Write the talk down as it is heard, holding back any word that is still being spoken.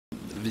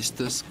this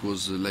tusk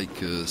was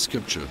like a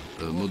sculpture,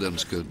 a modern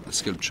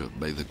sculpture,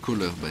 by the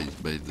color,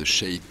 by the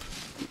shape.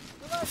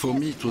 For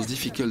me, it was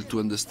difficult to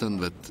understand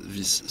that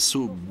this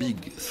so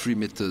big, 3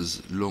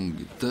 meters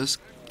long tusk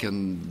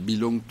can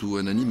belong to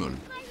an animal.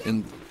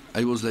 And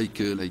I was like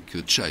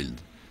a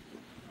child.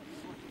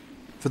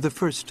 For the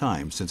first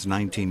time since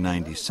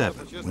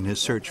 1997, when his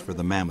search for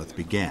the mammoth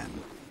began,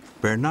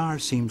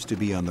 Bernard seems to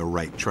be on the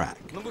right track.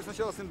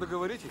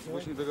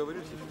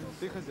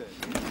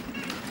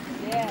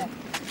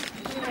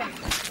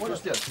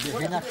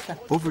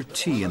 Over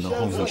tea in the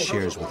home he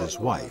shares with his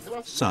wife,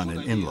 son,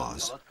 and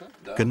in-laws,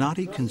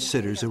 Gennady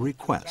considers a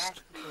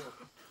request.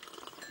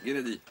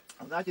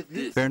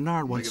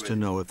 Bernard wants to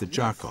know if the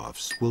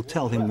Jarkovs will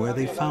tell him where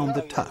they found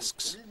the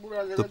tusks,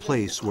 the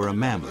place where a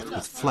mammoth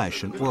with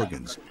flesh and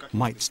organs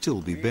might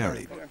still be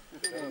buried.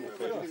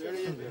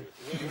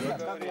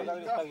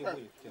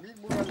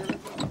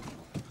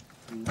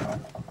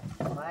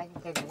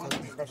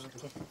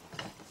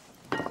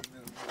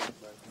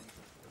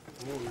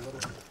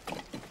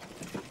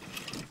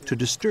 To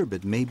disturb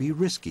it may be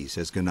risky,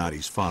 says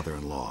Gennady's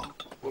father-in-law.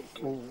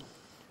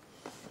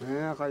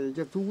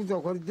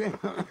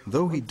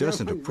 Though he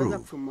doesn't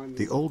approve,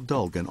 the old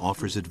Dolgan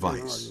offers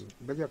advice.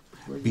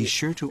 Be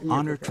sure to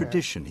honor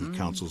tradition, he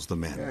counsels the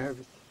men.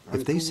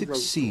 If they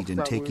succeed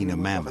in taking a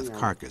mammoth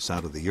carcass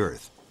out of the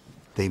earth,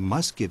 they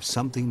must give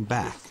something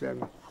back,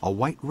 a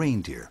white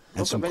reindeer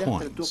and some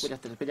coins.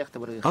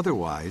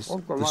 Otherwise,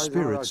 the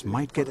spirits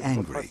might get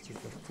angry,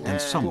 and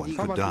someone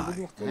could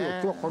die.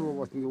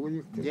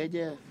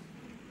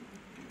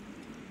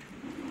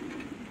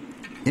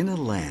 In a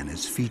land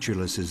as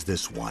featureless as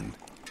this one,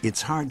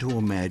 it's hard to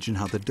imagine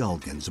how the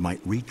Dolgans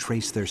might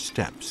retrace their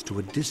steps to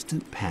a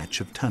distant patch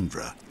of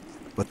tundra,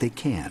 but they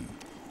can.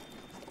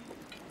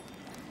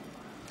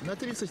 Long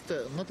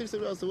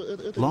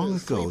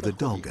ago, the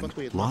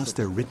Dolgan lost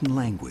their written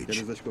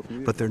language,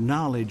 but their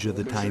knowledge of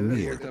the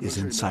Taimyr is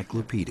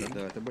encyclopedic.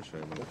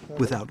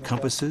 Without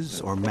compasses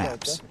or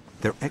maps,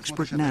 they're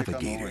expert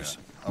navigators,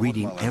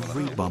 reading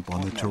every bump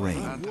on the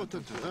terrain.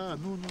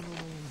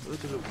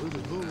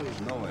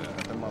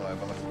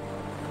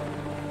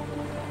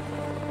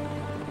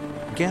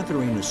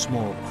 Gathering a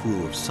small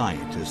crew of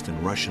scientists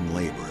and Russian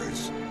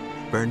laborers,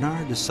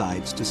 Bernard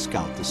decides to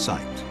scout the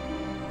site.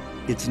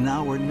 It's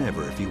now or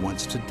never if he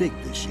wants to dig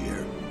this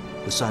year.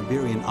 The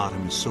Siberian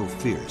autumn is so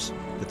fierce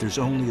that there's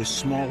only a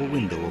small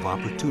window of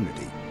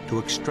opportunity to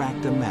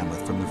extract a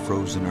mammoth from the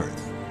frozen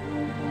earth.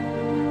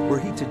 Were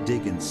he to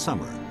dig in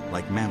summer,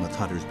 like mammoth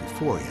hunters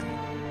before him,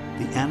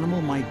 the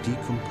animal might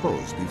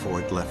decompose before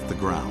it left the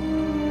ground.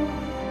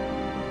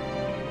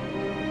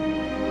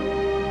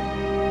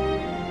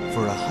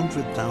 For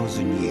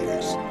 100,000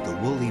 years, the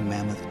woolly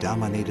mammoth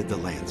dominated the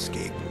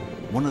landscape,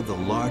 one of the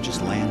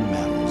largest land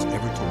mammals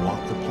ever to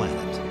walk the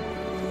planet.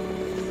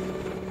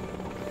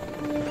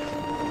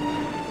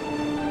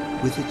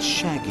 With its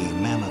shaggy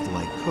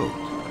mammoth-like coat,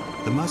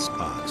 the musk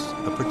ox,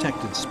 a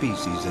protected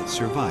species that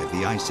survived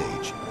the Ice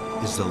Age,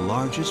 is the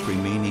largest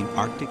remaining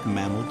Arctic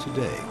mammal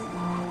today.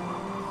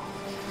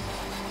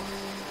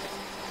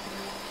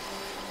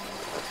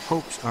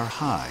 Hopes are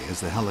high as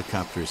the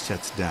helicopter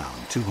sets down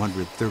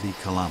 230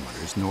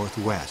 kilometers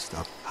northwest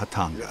of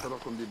Hatanga.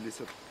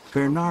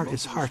 Bernard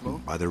is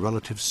heartened by the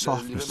relative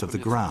softness of the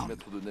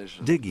ground.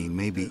 Digging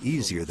may be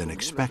easier than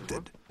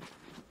expected.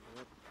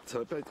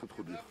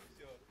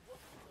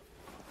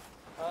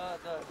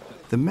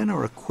 The men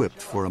are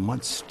equipped for a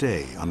month's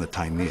stay on the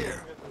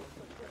Taimyr.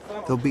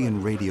 They'll be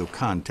in radio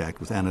contact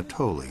with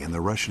Anatoly and the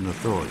Russian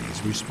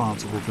authorities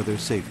responsible for their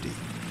safety.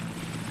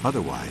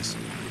 Otherwise,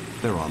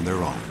 they're on their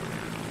own.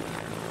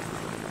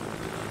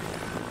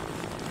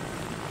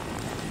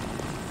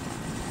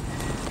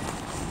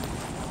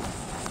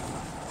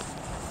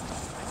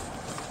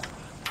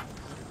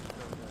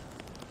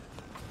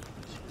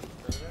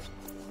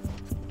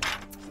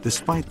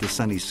 Despite the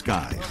sunny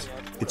skies,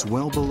 it's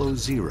well below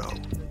zero.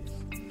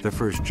 Their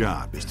first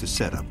job is to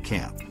set up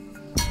camp.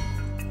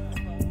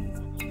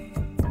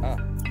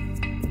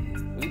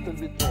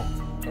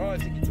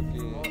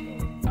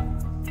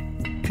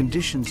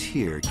 Conditions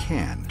here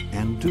can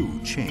and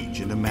do change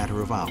in a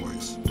matter of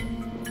hours.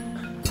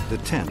 The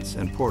tents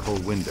and porthole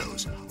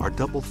windows are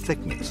double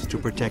thickness to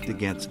protect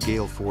against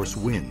gale force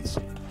winds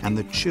and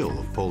the chill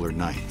of polar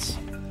nights.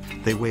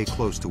 They weigh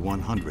close to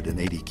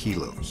 180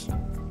 kilos.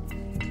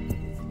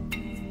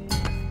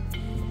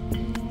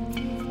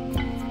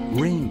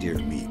 Reindeer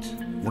meat,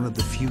 one of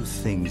the few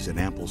things in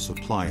ample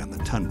supply on the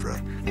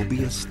tundra, will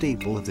be a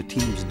staple of the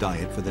team's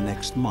diet for the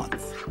next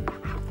month.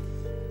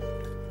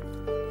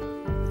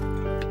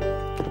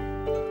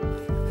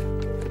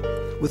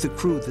 With a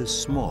crew this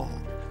small,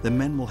 the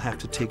men will have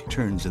to take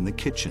turns in the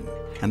kitchen,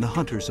 and the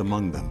hunters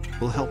among them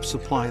will help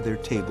supply their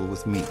table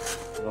with meat.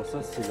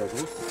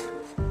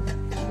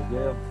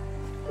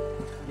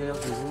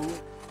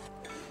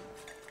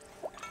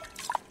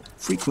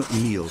 Frequent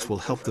meals will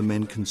help the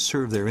men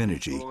conserve their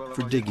energy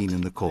for digging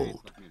in the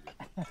cold.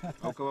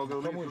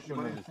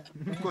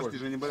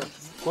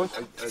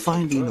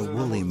 Finding a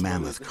woolly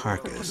mammoth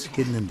carcass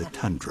hidden in the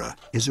tundra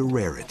is a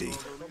rarity.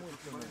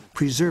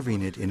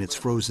 Preserving it in its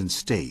frozen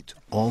state,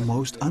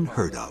 almost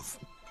unheard of.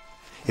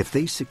 If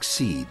they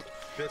succeed,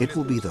 it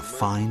will be the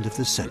find of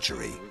the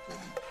century.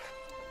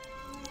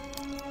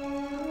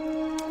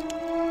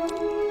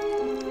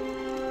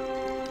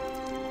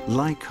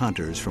 Like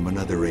hunters from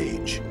another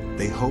age,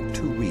 they hope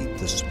to reap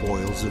the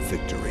spoils of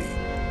victory.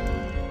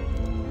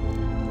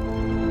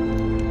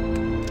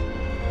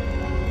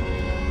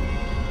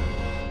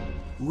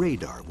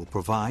 Radar will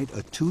provide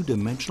a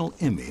two-dimensional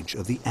image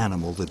of the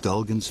animal the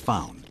Dulgans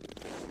found.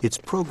 It's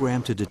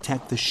programmed to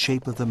detect the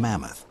shape of the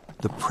mammoth,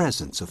 the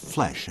presence of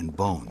flesh and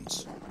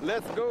bones.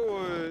 Let's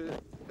go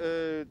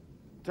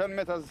 10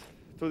 meters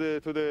to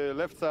the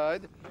left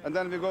side, and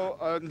then we go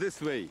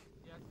this way.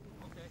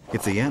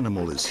 If the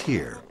animal is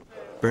here,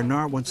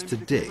 Bernard wants to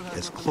dig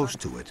as close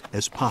to it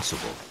as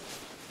possible.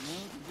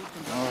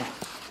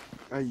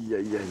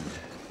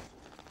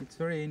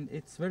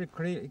 It's very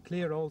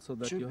clear also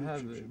that you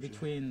have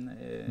between...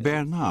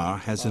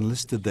 Bernard has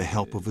enlisted the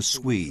help of a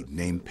Swede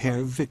named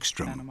Per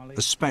Wikström,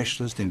 a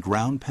specialist in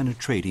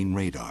ground-penetrating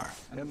radar.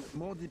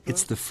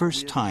 It's the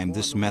first time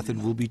this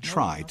method will be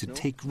tried to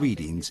take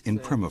readings in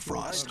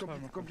permafrost.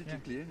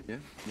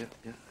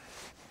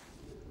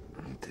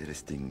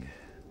 Interesting.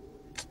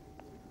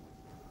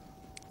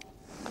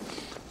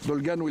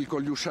 Dolgan will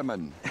call you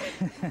shaman,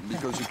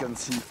 because you can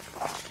see.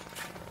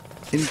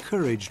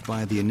 Encouraged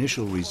by the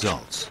initial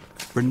results,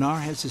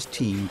 Bernard has his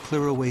team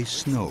clear away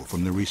snow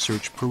from the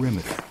research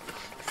perimeter.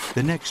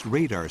 The next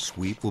radar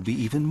sweep will be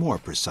even more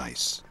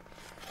precise.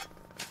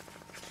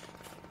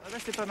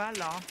 C'est pas mal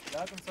là.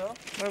 Là comme ça.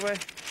 Ouais ouais.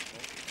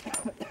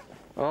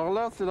 Alors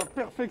là c'est la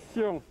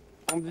perfection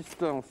en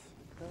distance.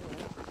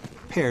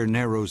 Per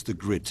narrows the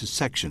grid to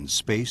sections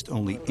spaced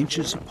only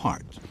inches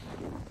apart.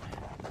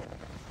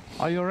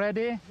 Are you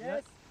ready?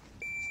 Yes.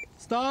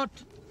 Start.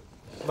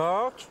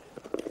 Mark.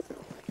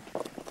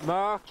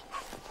 Mark.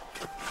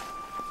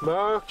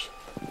 Mark.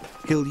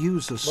 He'll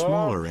use a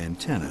smaller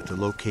antenna to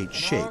locate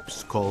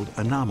shapes called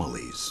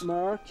anomalies.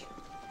 Mark.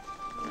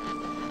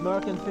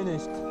 Mark and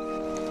finished.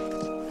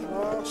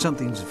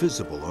 Something's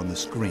visible on the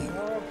screen.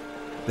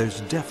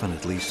 There's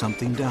definitely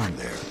something down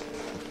there.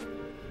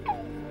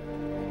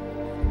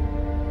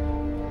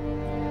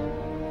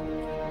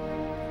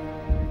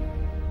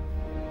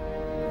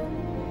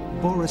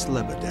 Boris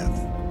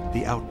Lebedev,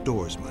 the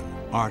outdoorsman,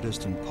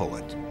 artist and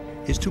poet,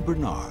 is to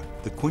Bernard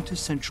the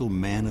quintessential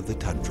man of the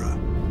tundra.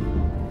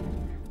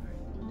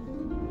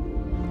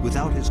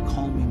 Without his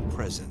calming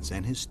presence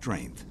and his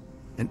strength,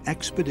 an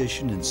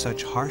expedition in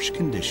such harsh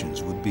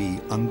conditions would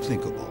be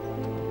unthinkable.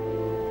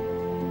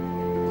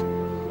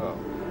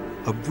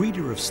 A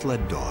breeder of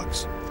sled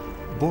dogs,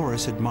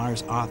 Boris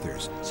admires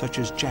authors such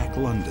as Jack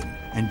London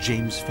and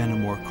James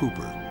Fenimore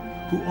Cooper,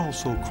 who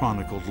also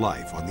chronicled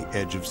life on the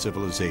edge of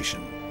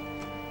civilization.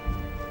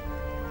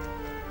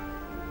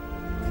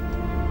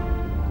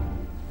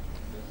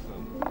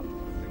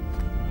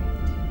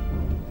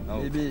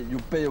 Maybe you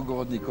pay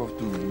Ogorodnikov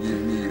to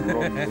give me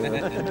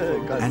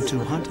And to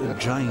hunt a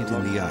giant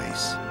in the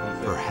ice,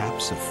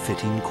 perhaps a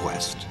fitting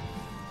quest.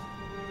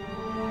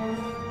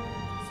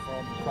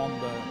 From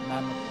the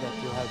mammoth that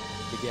you have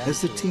began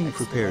As the to team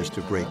excavate, prepares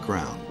to break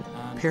ground,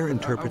 Per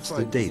interprets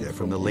the data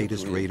from the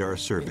latest radar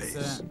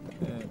surveys.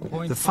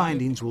 The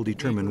findings will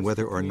determine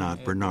whether or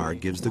not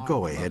Bernard gives the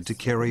go-ahead to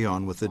carry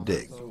on with the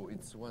dig.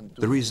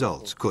 The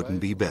results couldn't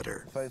be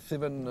better.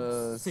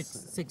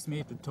 6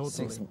 meters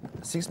totally.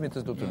 6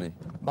 meters totally.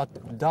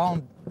 But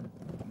down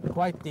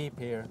quite deep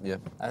here, Yeah.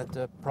 at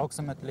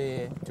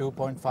approximately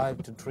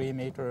 2.5 to 3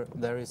 meters,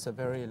 there is a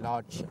very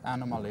large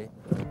anomaly.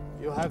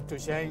 You have to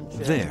change.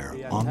 There,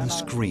 on the antenna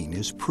screen,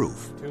 is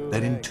proof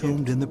that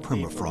entombed in the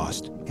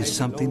permafrost is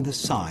something the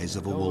size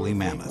of a woolly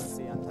mammoth.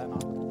 the antenna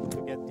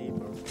to get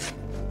deeper.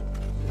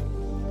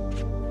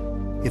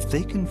 If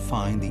they can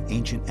find the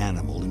ancient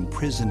animal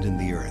imprisoned in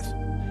the earth,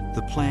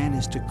 the plan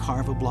is to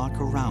carve a block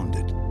around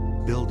it,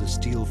 build a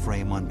steel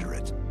frame under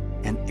it,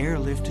 and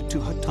airlift it to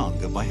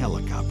Hatonga by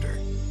helicopter.